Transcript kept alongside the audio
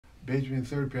Beethoven's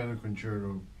Third Piano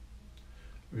Concerto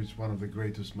is one of the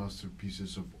greatest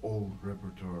masterpieces of all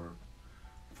repertoire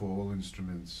for all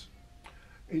instruments.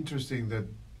 Interesting that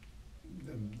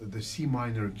the C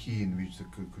minor key in which the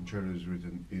concerto is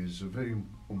written is very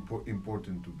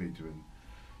important to Beethoven.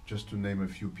 Just to name a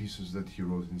few pieces that he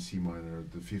wrote in C minor: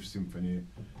 the Fifth Symphony,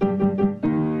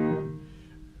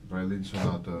 Violin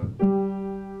Sonata,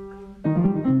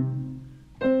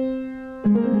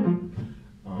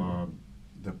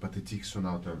 the Pathetique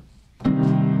Sonata,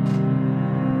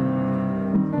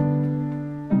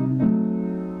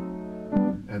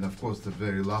 and of course the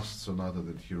very last sonata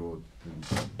that he wrote.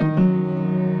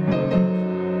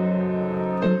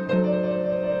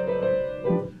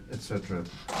 Etc.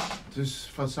 This,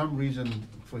 for some reason,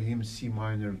 for him, C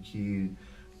minor key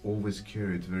always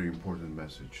carried very important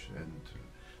message, and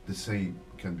the same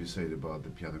can be said about the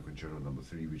Piano Concerto No.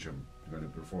 3, which I'm going to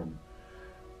perform.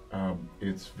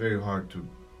 It's very hard to.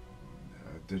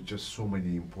 There's just so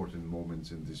many important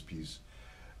moments in this piece,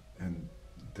 and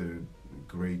the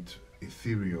great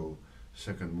ethereal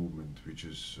second movement, which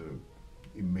is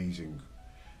amazing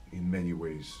in many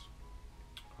ways,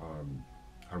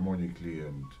 harmonically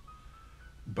and.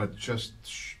 But just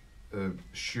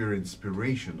sheer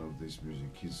inspiration of this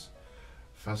music, his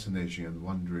fascination and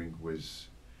wondering with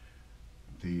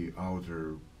the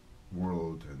outer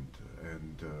world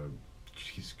and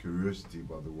his curiosity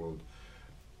about the world,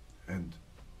 and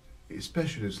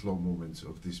especially slow moments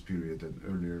of this period and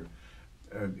earlier.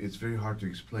 It's very hard to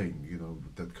explain, you know,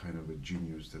 that kind of a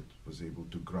genius that was able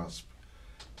to grasp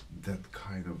that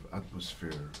kind of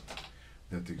atmosphere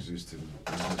that exists in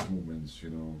those moments, you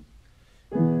know.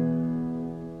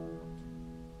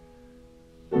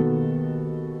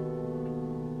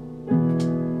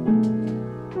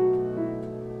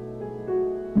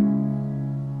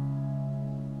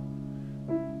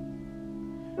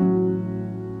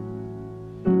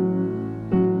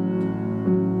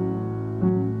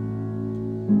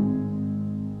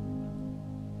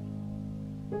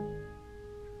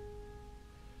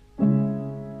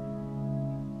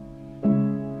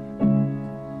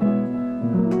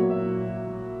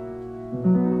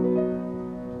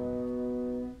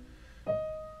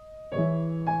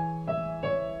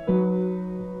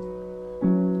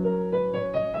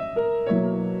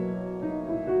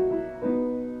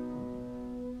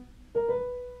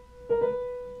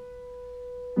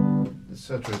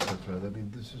 Etc. etc. I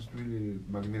mean, this is really a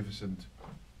magnificent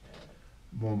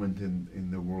moment in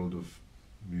the world of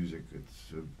music.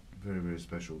 It's very, very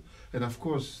special. And of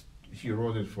course, he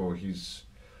wrote it for his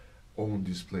own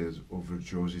displays of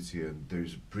virtuosity, and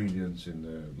there's brilliance in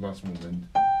the last movement.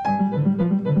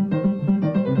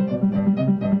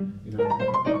 You know,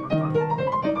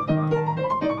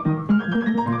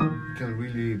 can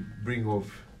really bring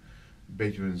off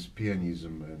Beethoven's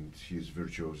pianism and his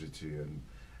virtuosity, and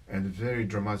a very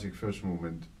dramatic first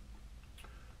movement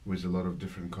with a lot of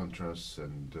different contrasts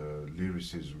and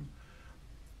lyricism,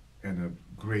 and a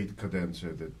great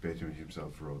cadenza that Beethoven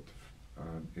himself wrote.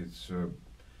 It's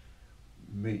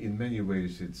in many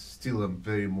ways it's still a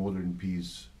very modern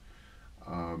piece,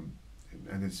 and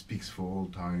it speaks for all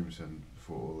times and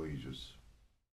for all ages.